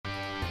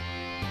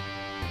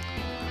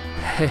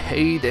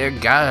Hey there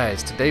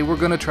guys, today we're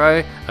gonna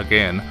try,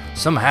 again,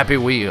 some Happy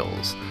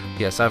Wheels.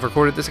 Yes, I've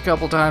recorded this a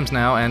couple times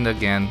now and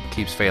again,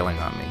 keeps failing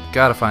on me.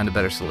 Gotta find a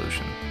better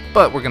solution.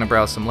 But we're gonna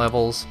browse some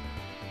levels,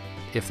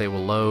 if they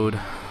will load.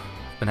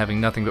 Been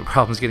having nothing but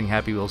problems getting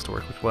Happy Wheels to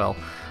work as well.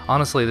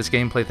 Honestly, this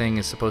gameplay thing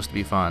is supposed to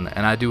be fun,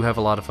 and I do have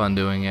a lot of fun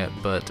doing it,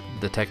 but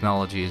the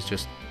technology is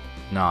just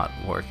not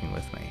working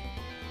with me.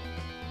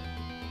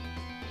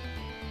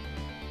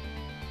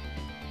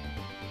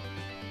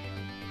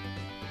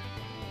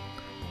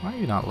 Why are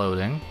you not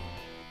loading?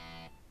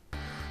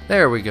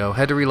 There we go.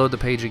 Had to reload the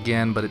page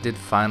again, but it did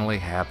finally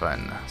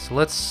happen. So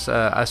let's,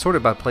 I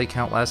sorted by play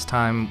count last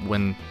time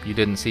when you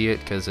didn't see it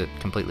because it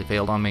completely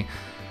failed on me.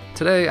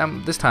 Today,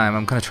 this time,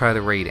 I'm going to try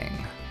the rating.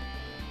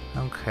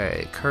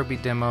 Okay, Kirby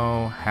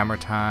demo, Hammer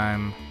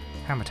Time.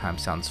 Hammer Time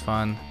sounds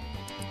fun.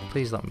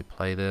 Please let me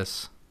play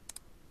this.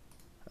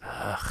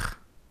 Ugh.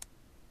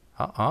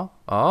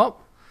 Oh.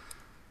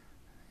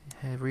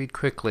 Hey, read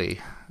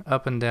quickly.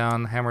 Up and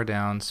down, hammer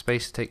down,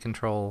 space to take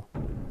control.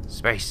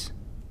 Space.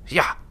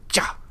 Yeah.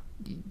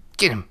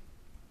 Get him.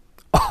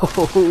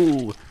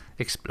 Oh,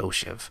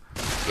 explosive.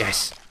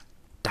 Yes.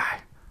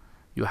 Die.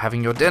 You're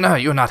having your dinner.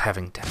 You're not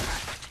having dinner.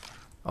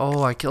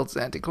 Oh, I killed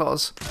Santa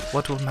Claus.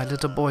 What will my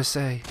little boy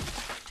say?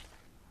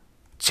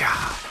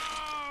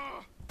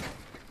 Cha.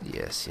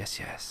 Yes.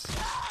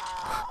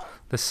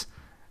 This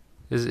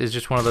is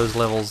just one of those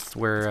levels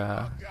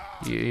where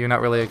you're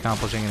not really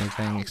accomplishing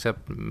anything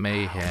except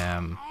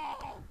mayhem.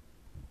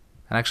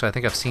 And actually, I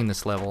think I've seen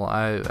this level.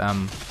 I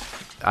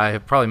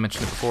have probably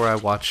mentioned it before. I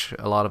watch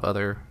a lot of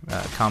other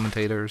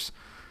commentators,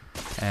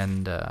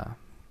 and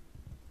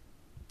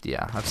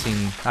yeah,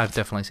 I've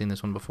definitely seen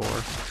this one before.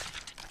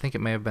 I think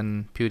it may have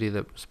been Pewdie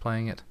that was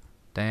playing it.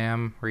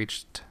 Damn,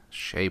 reached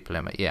shape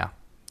limit. Yeah,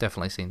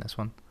 definitely seen this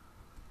one.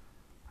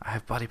 I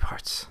have body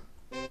parts,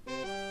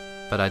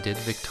 but I did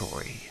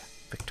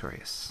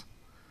victorious.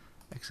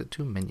 Exit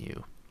to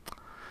menu.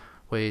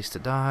 Ways to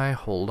die.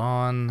 Hold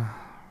on.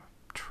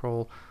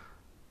 Troll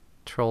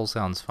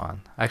sounds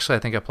fun. Actually, I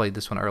think I played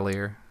this one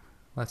earlier.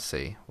 Let's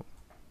see.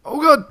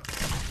 Oh god!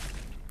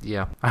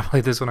 Yeah, I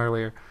played this one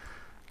earlier.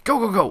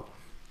 Go!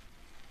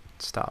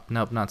 Stop.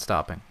 Nope, not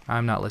stopping.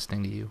 I'm not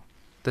listening to you.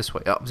 This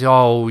way.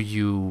 Oh,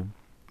 you...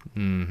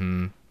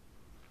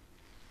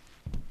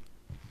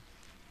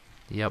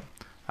 Yep.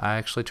 I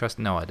actually trust...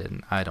 No, I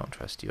didn't. I don't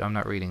trust you. I'm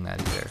not reading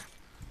that either.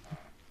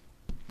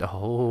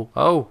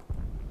 Oh!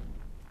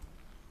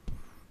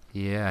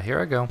 Yeah, here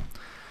I go.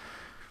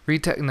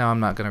 Read text. No,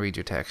 I'm not going to read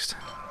your text.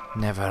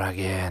 Never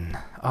again.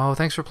 Oh,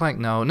 thanks for playing.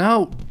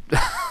 No!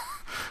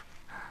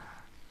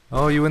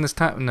 Oh, you win this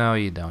time? No,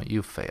 you don't.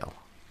 You fail.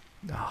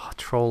 Oh,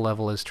 troll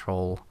level is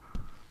troll.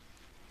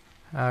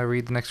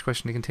 Read the next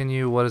question to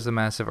continue. What is the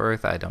mass of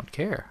Earth? I don't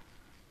care.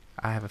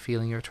 I have a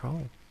feeling you're a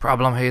troll.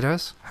 Problem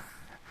haters?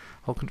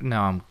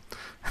 No,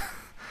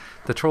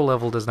 the troll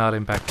level does not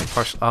impact the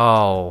partial...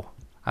 Oh,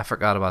 I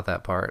forgot about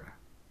that part.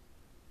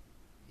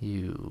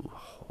 You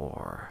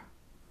whore.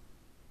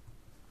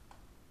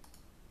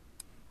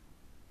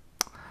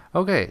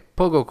 Okay,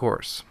 Pogo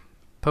course.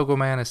 Pogo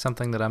Man is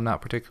something that I'm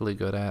not particularly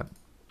good at,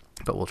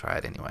 but we'll try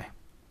it anyway.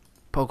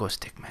 Pogo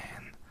Stick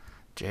Man.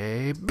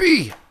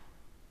 JB!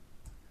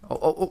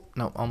 Oh,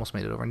 no, almost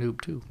made it over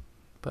Noob too,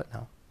 but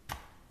no.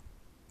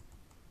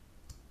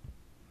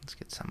 Let's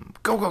get some...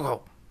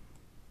 Go!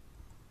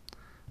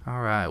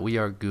 Alright, we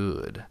are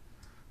good.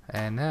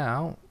 And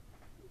now,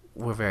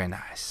 we're very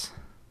nice.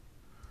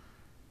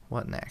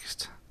 What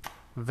next?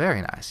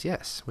 Very nice,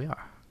 yes, we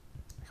are.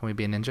 Can we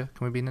be a ninja?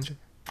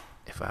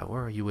 If I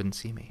were, you wouldn't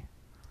see me.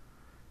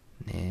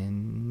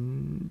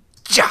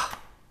 Ninja!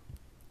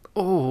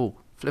 Oh,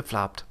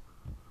 flip-flopped.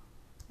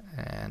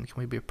 And can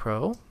we be a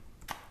pro?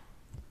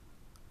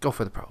 Go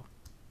for the pro.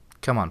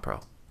 Come on, pro.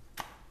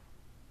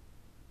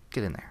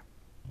 Get in there.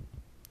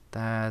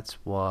 That's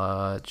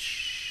what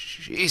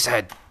she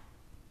said.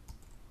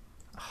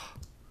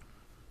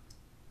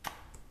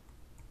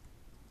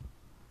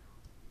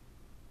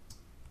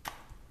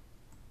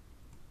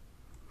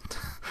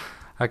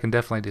 I can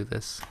definitely do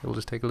this. It'll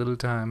just take a little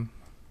time.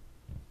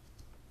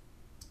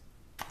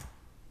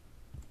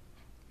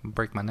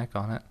 Break my neck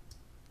on it.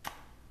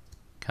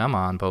 Come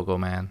on, Pogo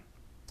Man.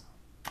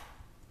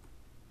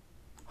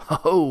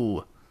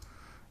 Oh!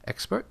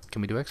 Expert?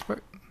 Can we do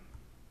expert?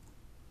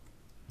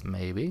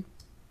 Maybe.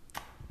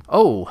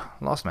 Oh!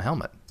 Lost my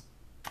helmet.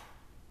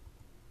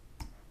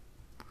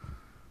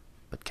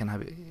 But can I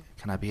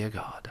be a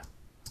god?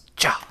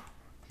 Cha!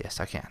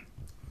 Yes, I can.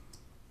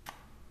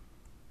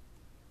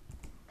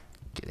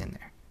 Get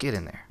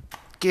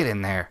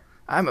in there.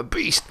 I'm a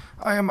beast.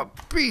 I am a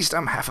beast.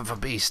 I'm half of a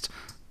beast.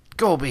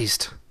 Go,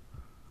 beast.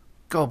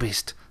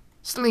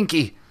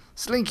 Slinky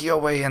your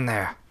way in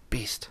there,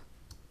 beast.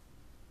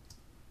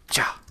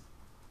 Cha.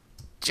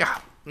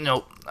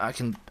 No, I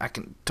can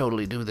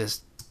totally do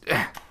this.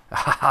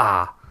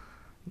 Ha.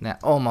 Now,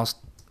 almost.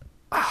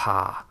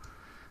 Aha.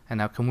 And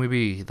now can we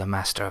be the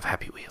master of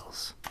Happy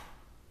Wheels?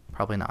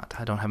 Probably not.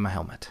 I don't have my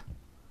helmet.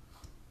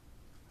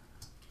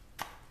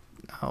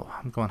 Oh,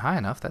 I'm going high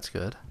enough. That's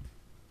good.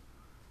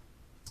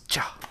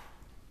 Cha.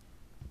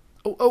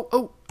 Oh, oh,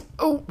 oh,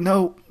 oh,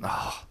 no.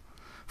 Oh,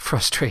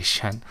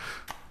 frustration.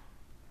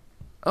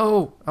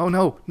 Oh, oh,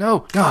 no,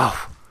 no, no.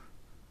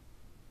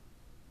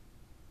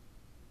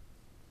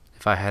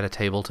 If I had a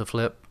table to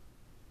flip,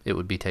 it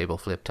would be table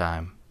flip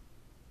time.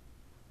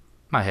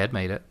 My head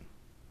made it.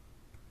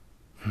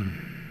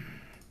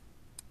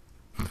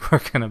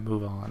 We're gonna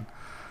move on.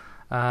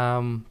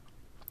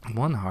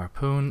 One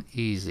harpoon,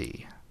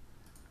 easy.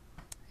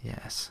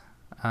 Yes.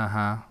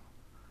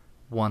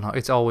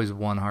 It's always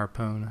one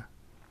harpoon.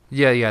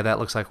 Yeah, that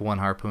looks like one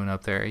harpoon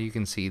up there. You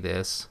can see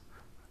this.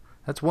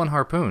 That's one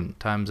harpoon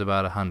times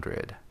about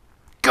 100.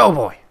 Go,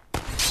 boy!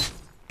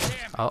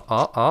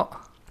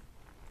 Oh.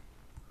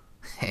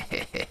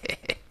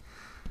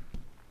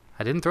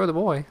 I didn't throw the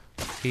boy.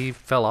 He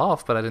fell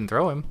off, but I didn't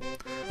throw him.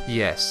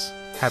 Yes.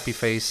 Happy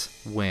face,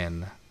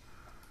 win.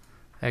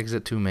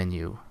 Exit to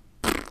menu.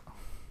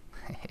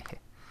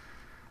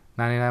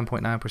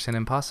 99.9%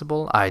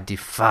 impossible. I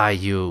defy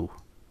you.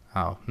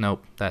 Oh,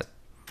 nope.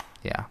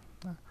 Yeah.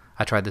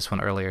 I tried this one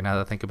earlier, now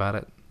that I think about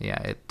it.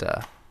 Yeah,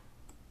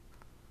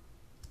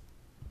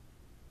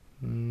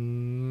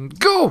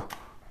 go!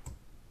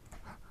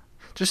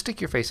 Just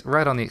stick your face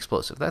right on the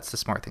explosive. That's the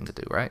smart thing to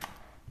do, right?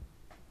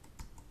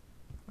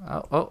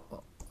 Oh.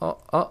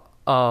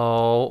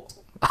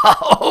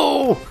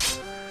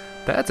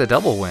 That's a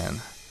double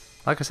win.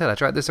 Like I said, I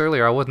tried this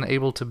earlier. I wasn't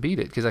able to beat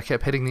it because I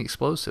kept hitting the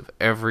explosive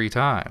every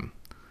time.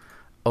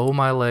 Oh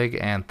my leg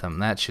anthem.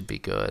 That should be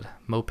good.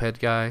 Moped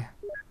guy.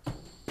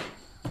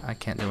 I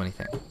can't do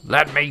anything.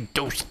 Let me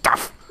do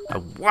stuff. I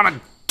want to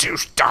do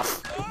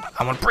stuff.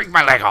 I want to break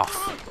my leg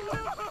off.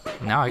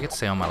 Now I get to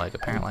stay on my leg,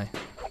 apparently.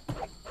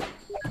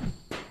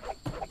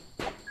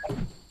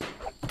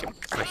 Get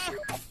out of here.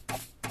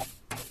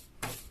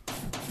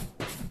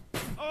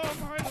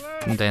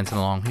 I'm dancing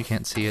along. You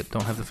can't see it.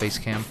 Don't have the face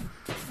cam.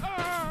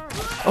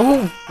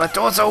 Oh, my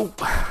torso!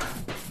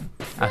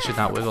 I should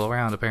not wiggle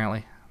around,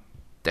 apparently.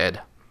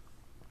 Dead.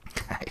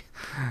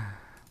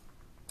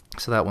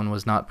 So that one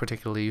was not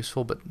particularly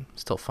useful, but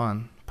still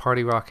fun.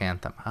 Party rock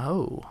anthem.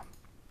 Oh.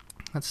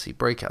 Let's see.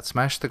 Breakout.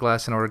 Smash the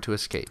glass in order to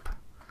escape.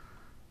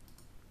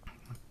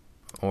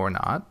 Or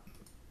not.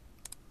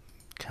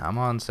 Come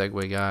on,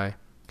 Segway guy.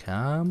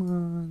 Come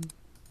on.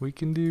 We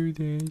can do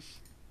this.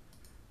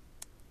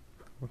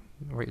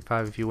 Rate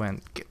 5 if you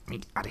win. Get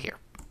me out of here.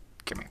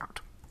 Get me out.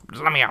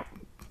 Let me out.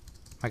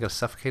 I gotta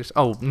suffocate us.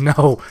 Oh,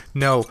 no.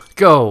 No.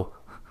 Go.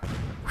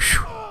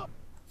 Whew.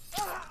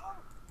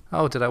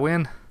 Oh, did I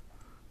win?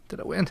 Did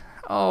I win?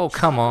 Oh,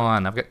 come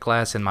on. I've got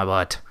glass in my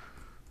butt.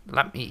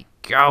 Let me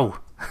go.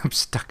 I'm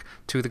stuck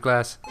to the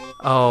glass.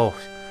 Oh,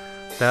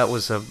 that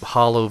was a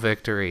hollow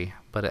victory,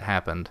 but it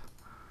happened.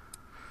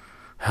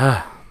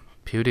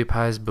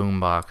 PewDiePie's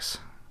boombox.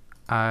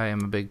 I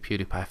am a big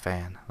PewDiePie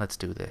fan. Let's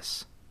do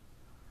this.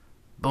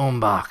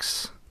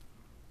 Boombox.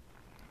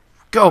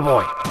 Go,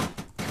 boy.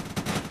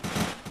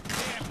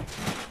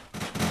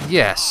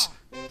 Yes.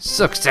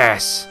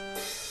 Success.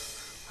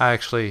 I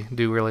actually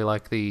do really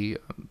like the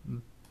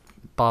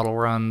bottle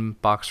run,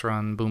 box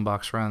run,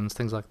 boombox runs,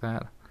 things like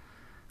that.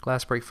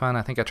 Glass break fun.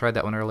 I think I tried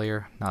that one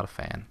earlier. Not a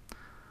fan.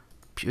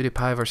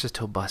 PewDiePie versus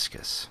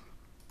Tobuscus.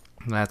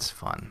 That's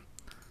fun.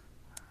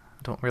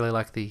 I don't really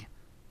like the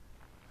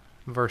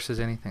versus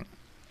anything.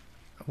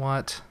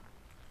 What?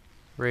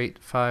 Rate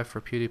 5 for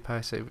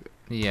PewDiePie. Save.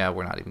 Yeah,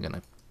 we're not even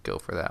gonna go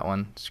for that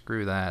one.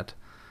 Screw that.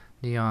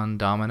 Neon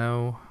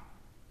Domino.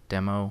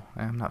 Demo.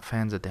 I'm not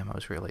fans of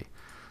demos, really.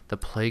 The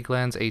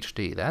Plaguelands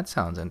HD. That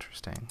sounds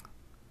interesting.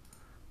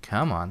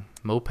 Come on.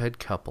 Moped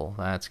couple.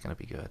 That's gonna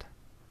be good.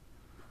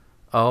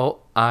 Oh,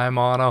 I'm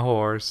on a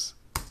horse.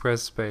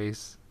 Press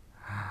space.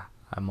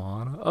 I'm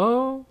on.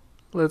 Oh,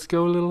 let's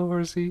go, little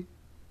horsey.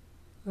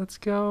 Let's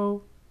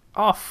go.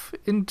 Off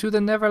into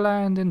the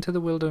Neverland, into the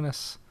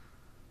wilderness.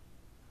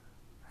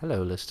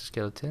 Hello, Lister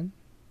Skeleton.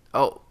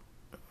 Oh,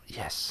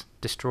 yes.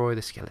 Destroy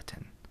the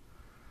skeleton.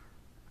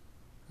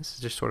 This is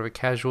just sort of a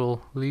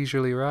casual,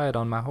 leisurely ride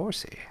on my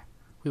horsey.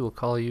 We will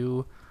call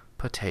you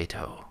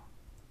Potato.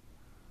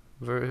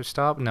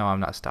 Stop? No, I'm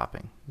not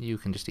stopping. You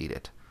can just eat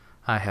it.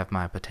 I have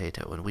my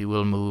potato, and we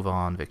will move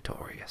on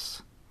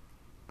victorious.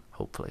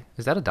 Hopefully.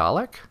 Is that a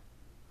Dalek?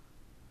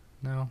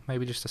 No,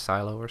 maybe just a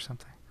silo or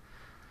something.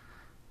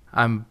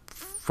 I'm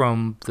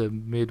from the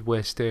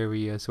Midwest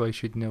area, so I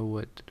should know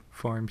what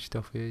farm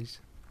stuff is.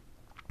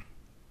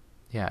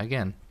 Yeah,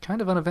 again, kind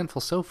of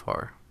uneventful so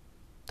far.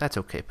 That's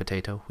okay,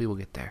 Potato. We will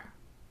get there.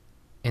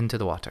 Into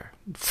the water.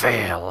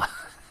 Fail!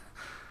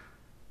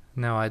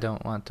 No, I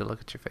don't want to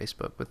look at your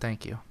Facebook, but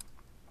thank you.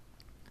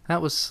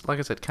 That was, like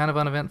I said, kind of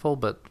uneventful,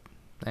 but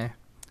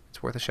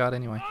it's worth a shot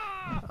anyway.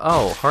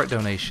 Oh, heart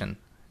donation.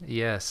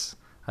 Yes.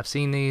 I've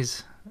seen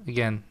these.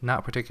 Again,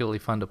 not particularly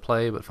fun to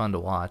play, but fun to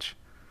watch.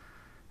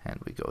 And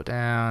we go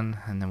down,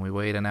 and then we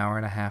wait an hour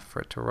and a half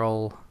for it to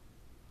roll.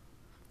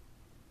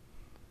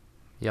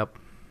 Yep.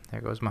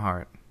 There goes my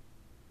heart.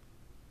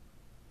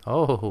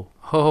 Oh,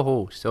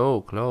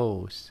 so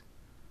close.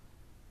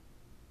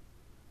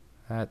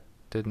 That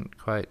didn't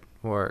quite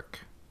work.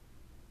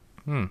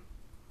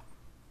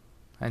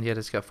 and yet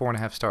it's got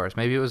 4.5 stars.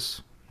 Maybe it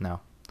was...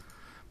 no.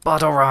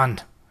 Bottle run!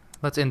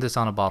 Let's end this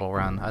on a bottle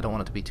run. I don't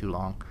want it to be too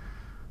long.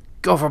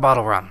 Go for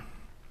bottle run!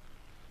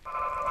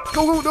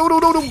 Go, go, no, no,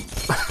 no,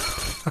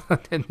 no!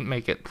 Didn't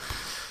make it.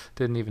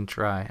 Didn't even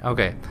try.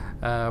 Okay.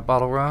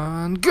 Bottle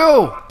run.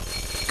 Go!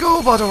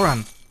 Go, bottle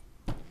run!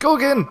 Go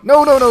again!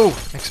 No, no, no!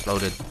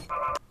 Exploded.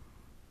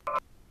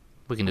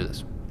 We can do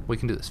this. We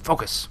can do this.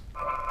 Focus!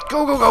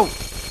 Go, go, go!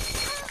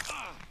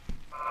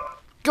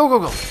 Go, go,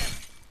 go!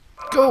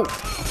 Go!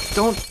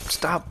 Don't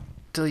stop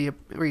till you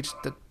reach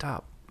the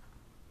top.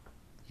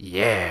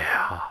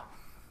 Yeah!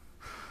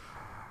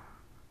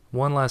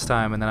 One last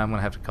time, and then I'm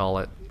gonna have to call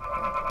it.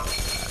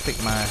 I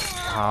think my...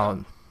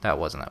 oh, that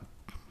wasn't a...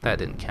 that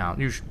didn't count.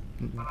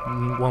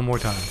 One more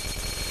time.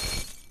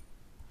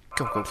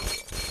 Go, go.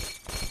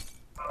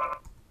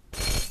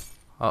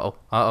 Uh-oh,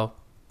 uh-oh,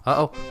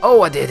 uh-oh.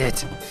 Oh, I did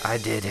it! I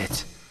did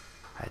it.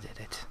 I did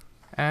it.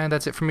 And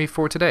that's it for me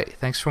for today.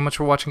 Thanks so much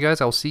for watching,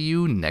 guys. I'll see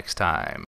you next time.